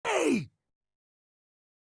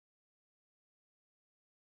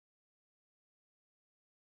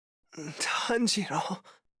Tanjiro,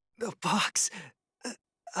 the box,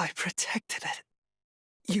 I protected it.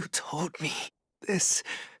 You told me this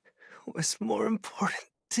was more important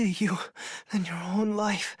to you than your own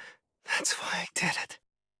life. That's why I did it.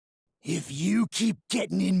 If you keep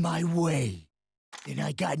getting in my way, then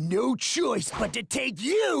I got no choice but to take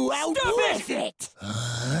you out with it!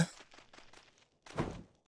 Huh?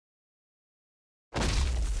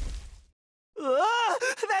 Ah!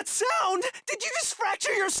 That sound! Did you just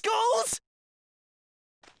fracture your skulls?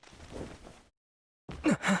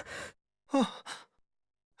 Huh?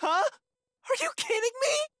 Are you kidding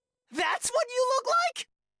me? That's what you look like?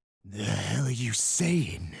 The hell are you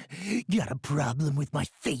saying? Got a problem with my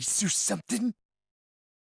face or something?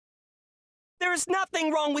 There's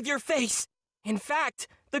nothing wrong with your face. In fact,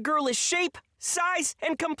 the girl's shape, size,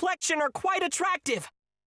 and complexion are quite attractive.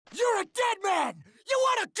 You're a dead man! You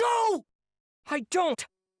wanna go? I don't.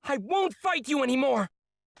 I won't fight you anymore.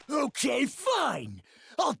 Okay, fine.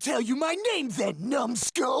 I'll tell you my name then,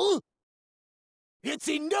 numbskull. It's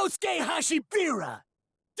Inosuke Hashibira.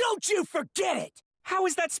 Don't you forget it! How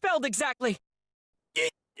is that spelled exactly?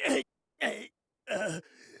 I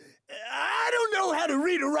don't know how to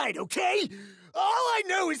read or write, okay? All I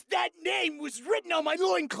know is that name was written on my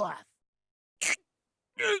loincloth.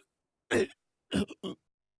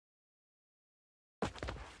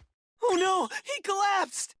 Oh no, he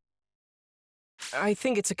collapsed! I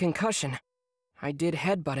think it's a concussion. I did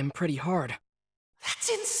headbutt him pretty hard. That's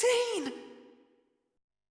insane!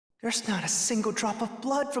 There's not a single drop of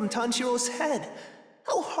blood from Tanjiro's head.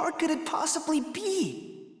 How hard could it possibly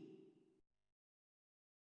be?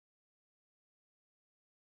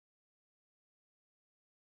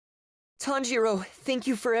 Tanjiro, thank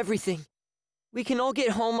you for everything. We can all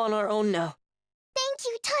get home on our own now. Thank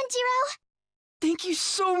you, Tanjiro! Thank you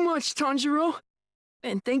so much, Tanjiro!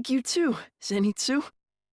 And thank you too, Zenitsu.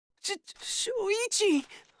 Shuichi,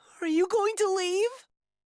 are you going to leave?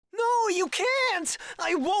 No, you can't!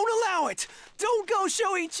 I won't allow it! Don't go,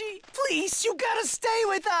 Shuichi! Please, you gotta stay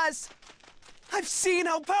with us! I've seen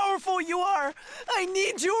how powerful you are! I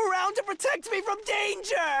need you around to protect me from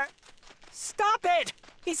danger! Stop it!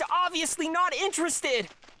 He's obviously not interested!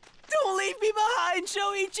 Don't leave me behind,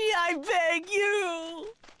 Shuichi, I beg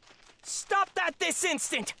you! Stop that this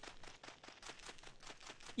instant!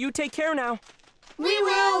 You take care now. We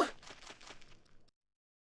will!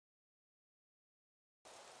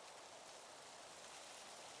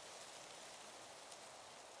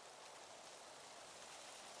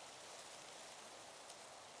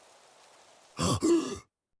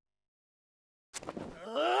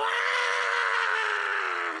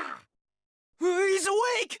 He's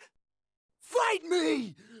awake! Fight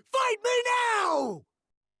me! Fight me now!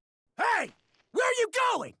 Hey! Where are you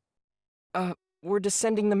going? We're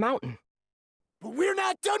descending the mountain. But we're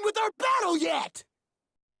not done with our battle yet!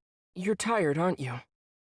 You're tired, aren't you?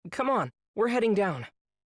 Come on, we're heading down.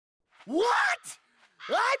 What?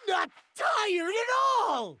 I'm not tired at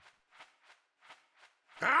all!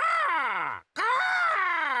 Grrr!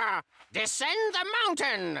 Grrr! Descend the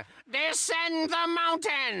mountain! Descend the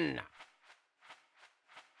mountain!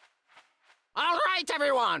 All right,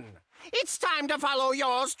 everyone. It's time to follow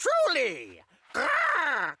yours truly.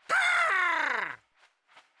 Grrr! Grrr!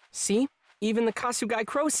 See? Even the Kasugai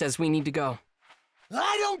Crow says we need to go.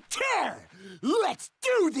 I don't care! Let's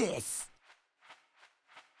do this!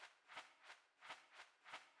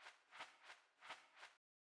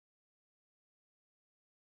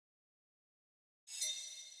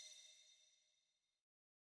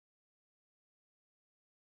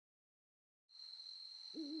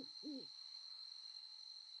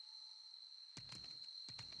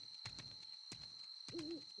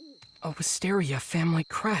 A Wisteria family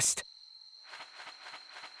crest.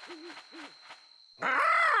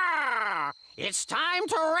 Grrr! It's time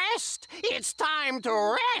to rest. It's time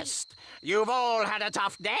to rest. You've all had a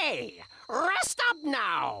tough day. Rest up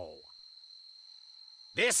now.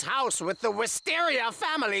 This house with the Wisteria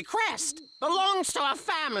family crest belongs to a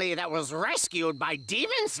family that was rescued by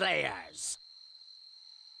demon slayers.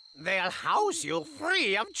 They'll house you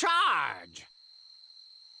free of charge.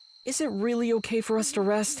 Is it really okay for us to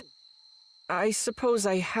rest? I suppose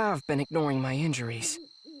I have been ignoring my injuries.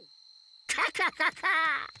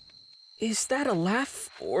 Is that a laugh,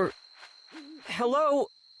 or... Hello?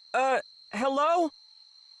 Hello?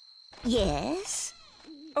 Yes?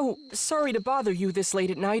 Oh, sorry to bother you this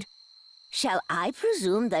late at night. Shall I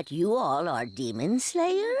presume that you all are demon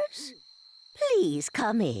slayers? Please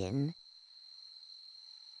come in.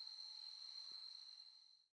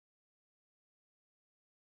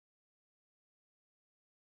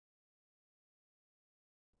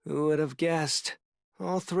 Who would have guessed?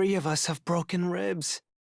 All three of us have broken ribs.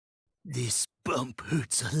 This bump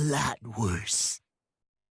hurts a lot worse.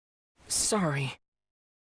 Sorry.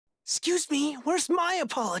 Excuse me, where's my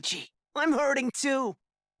apology? I'm hurting too.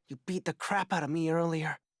 You beat the crap out of me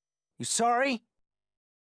earlier. You sorry?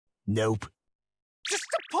 Nope. Just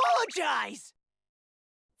apologize!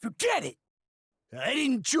 Forget it! I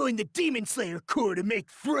didn't join the Demon Slayer Corps to make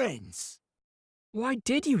friends. Why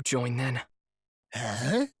did you join then?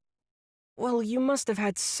 Huh? Well, you must have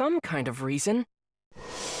had some kind of reason.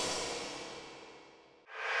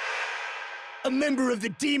 A member of the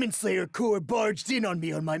Demon Slayer Corps barged in on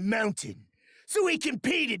me on my mountain, so we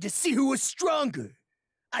competed to see who was stronger.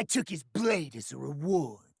 I took his blade as a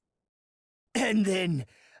reward. And then,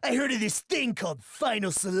 I heard of this thing called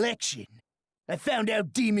Final Selection. I found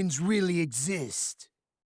out demons really exist.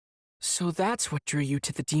 So that's what drew you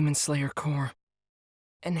to the Demon Slayer Corps.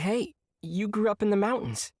 And hey, you grew up in the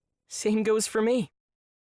mountains. Same goes for me.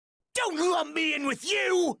 Don't lump me in with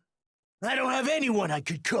you! I don't have anyone I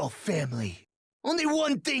could call family. Only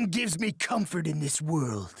one thing gives me comfort in this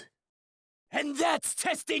world. And that's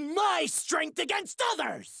testing my strength against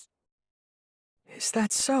others! Is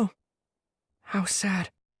that so? How sad.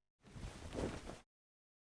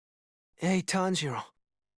 Hey, Tanjiro.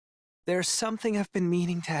 There's something I've been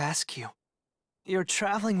meaning to ask you. You're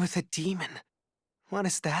traveling with a demon. What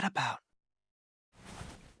is that about?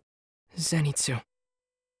 Zenitsu,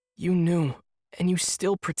 you knew, and you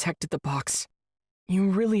still protected the box. You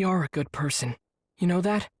really are a good person. You know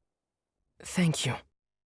that? Thank you.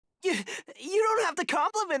 You don't have to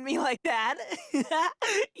compliment me like that.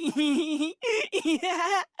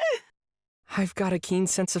 Yeah. I've got a keen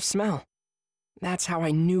sense of smell. That's how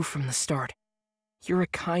I knew from the start. You're a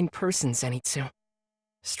kind person, Zenitsu.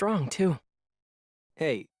 Strong, too.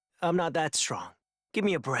 Hey, I'm not that strong. Give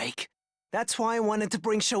me a break. That's why I wanted to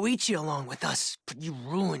bring Shoichi along with us, but you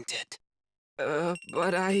ruined it.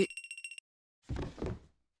 But I...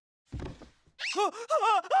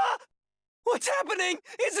 What's happening?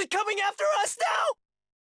 Is it coming after us now?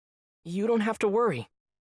 You don't have to worry.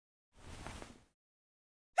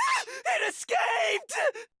 It escaped!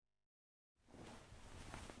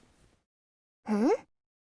 Hmm?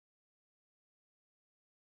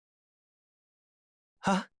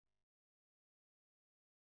 Huh?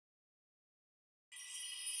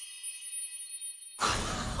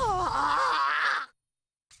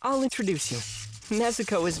 I'll introduce you.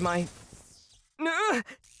 Nezuko is my...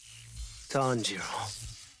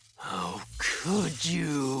 Tanjiro, how could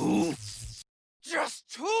you?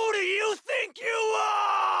 Just who do you think you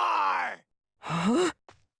are? Huh?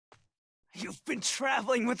 You've been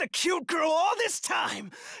traveling with a cute girl all this time!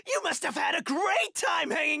 You must have had a great time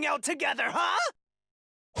hanging out together, huh?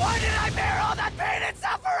 Why did I bear all that pain and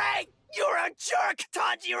suffering? You're a jerk,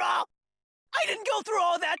 Tanjiro! I didn't go through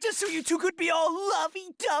all that just so you two could be all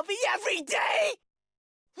lovey-dovey every day!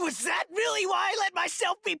 Was that really why I let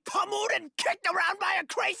myself be pummeled and kicked around by a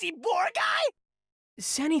crazy boar guy?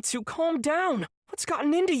 Zenitsu, calm down. What's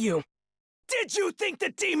gotten into you? Did you think the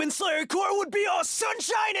Demon Slayer Corps would be all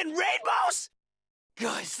sunshine and rainbows?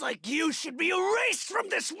 Guys like you should be erased from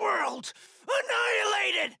this world!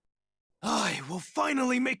 Annihilated! I will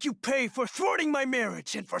finally make you pay for thwarting my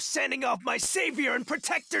marriage and for sending off my savior and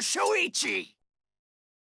protector Shoichi!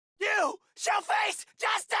 You shall face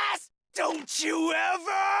justice! Don't you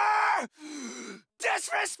ever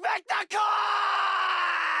disrespect the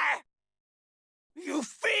Corps! You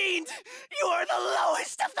fiend! You are the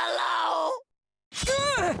lowest of the low!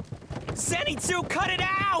 Zenitsu, cut it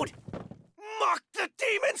out! Mock the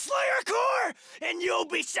Demon Slayer Corps, and you'll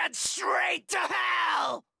be sent straight to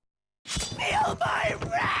hell! Feel my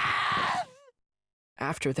wrath!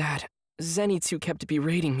 After that, Zenitsu kept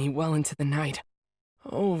berating me well into the night.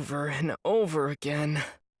 Over and over again.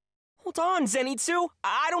 Hold on, Zenitsu!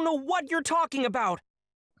 I don't know what you're talking about!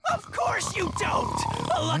 Of course you don't!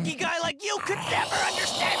 A lucky guy like you could never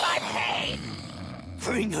understand my pain!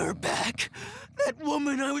 Bring her back! That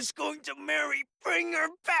woman I was going to marry, bring her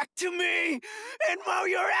back to me! And while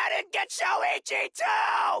you're at it, get Shoichi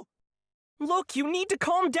too! Look, you need to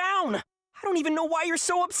calm down! I don't even know why you're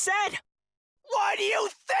so upset! Why do you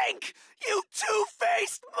think, you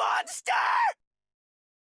two-faced monster?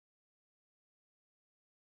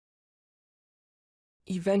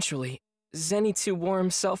 Eventually, Zenitsu wore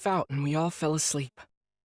himself out and we all fell asleep.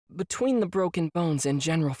 Between the broken bones and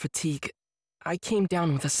general fatigue, I came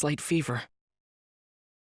down with a slight fever.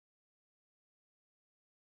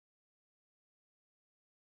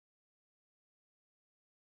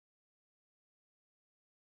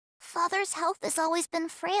 Father's health has always been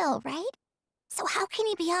frail, right? So how can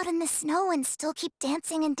he be out in the snow and still keep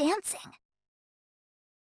dancing and dancing?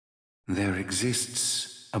 There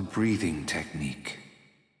exists a breathing technique.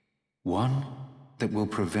 One that will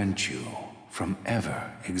prevent you from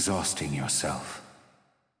ever exhausting yourself.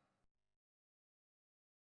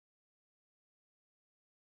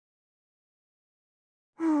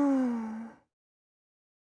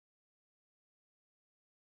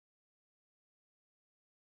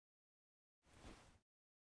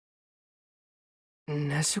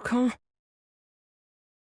 Nezuko?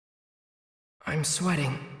 I'm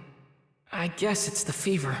sweating. I guess it's the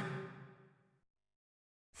fever.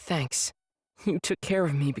 Thanks. You took care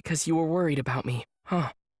of me because you were worried about me,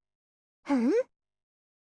 huh?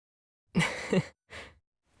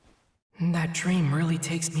 That dream really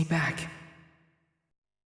takes me back.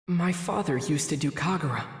 My father used to do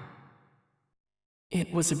Kagura.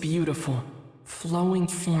 It was a beautiful, flowing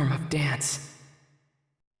form of dance.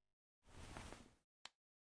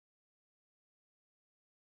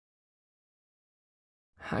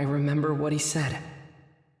 I remember what he said.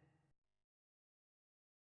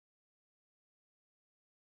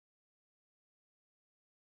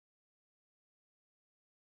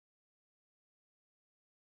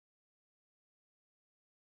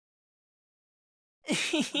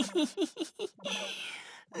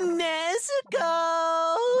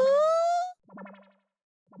 Nezuko!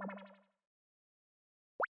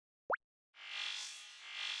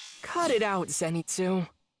 Cut it out, Zenitsu.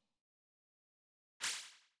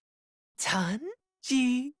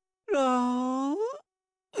 Tanjiro.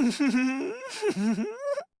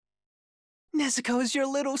 Nezuko is your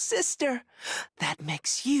little sister. That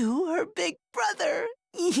makes you her big brother.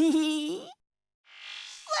 Let's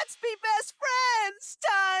be best friends,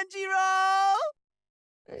 Tanjiro!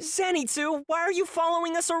 Zenitsu, why are you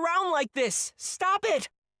following us around like this? Stop it!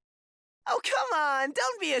 Oh, come on.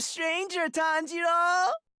 Don't be a stranger,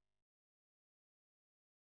 Tanjiro.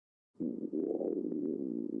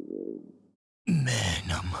 Man,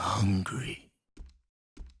 I'm hungry.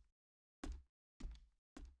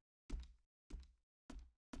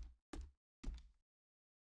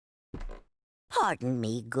 Pardon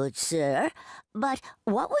me, good sir, but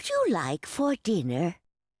what would you like for dinner?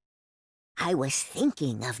 I was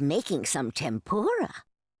thinking of making some tempura.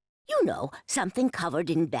 You know, something covered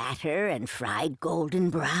in batter and fried golden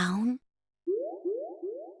brown.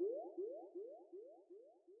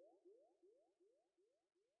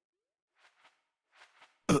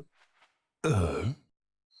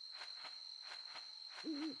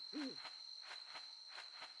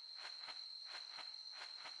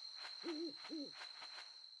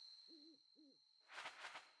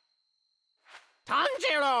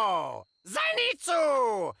 Tanjiro!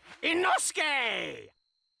 Zenitsu! Inosuke!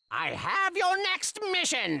 I have your next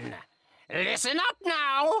mission. Listen up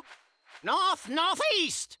now.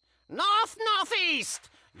 North-northeast! North-northeast!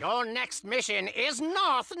 Your next mission is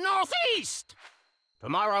north-northeast!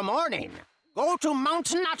 Tomorrow morning, go to Mount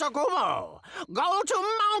Natagumo! Go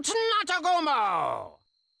to Mount Natagumo!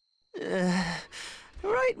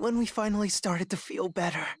 Right when we finally started to feel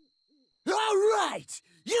better. All right!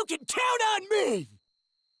 You can count on me!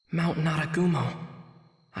 Mount Natagumo.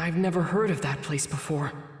 I've never heard of that place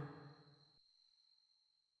before.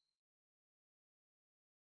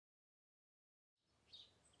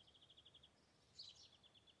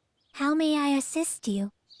 How may I assist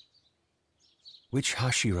you? Which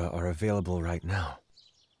Hashira are available right now?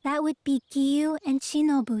 That would be Giyu and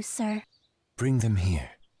Shinobu, sir. Bring them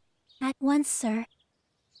here. At once, sir.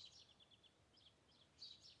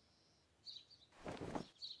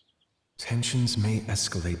 Tensions may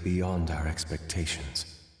escalate beyond our expectations.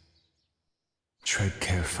 Tread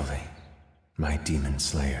carefully, my demon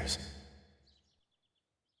slayers.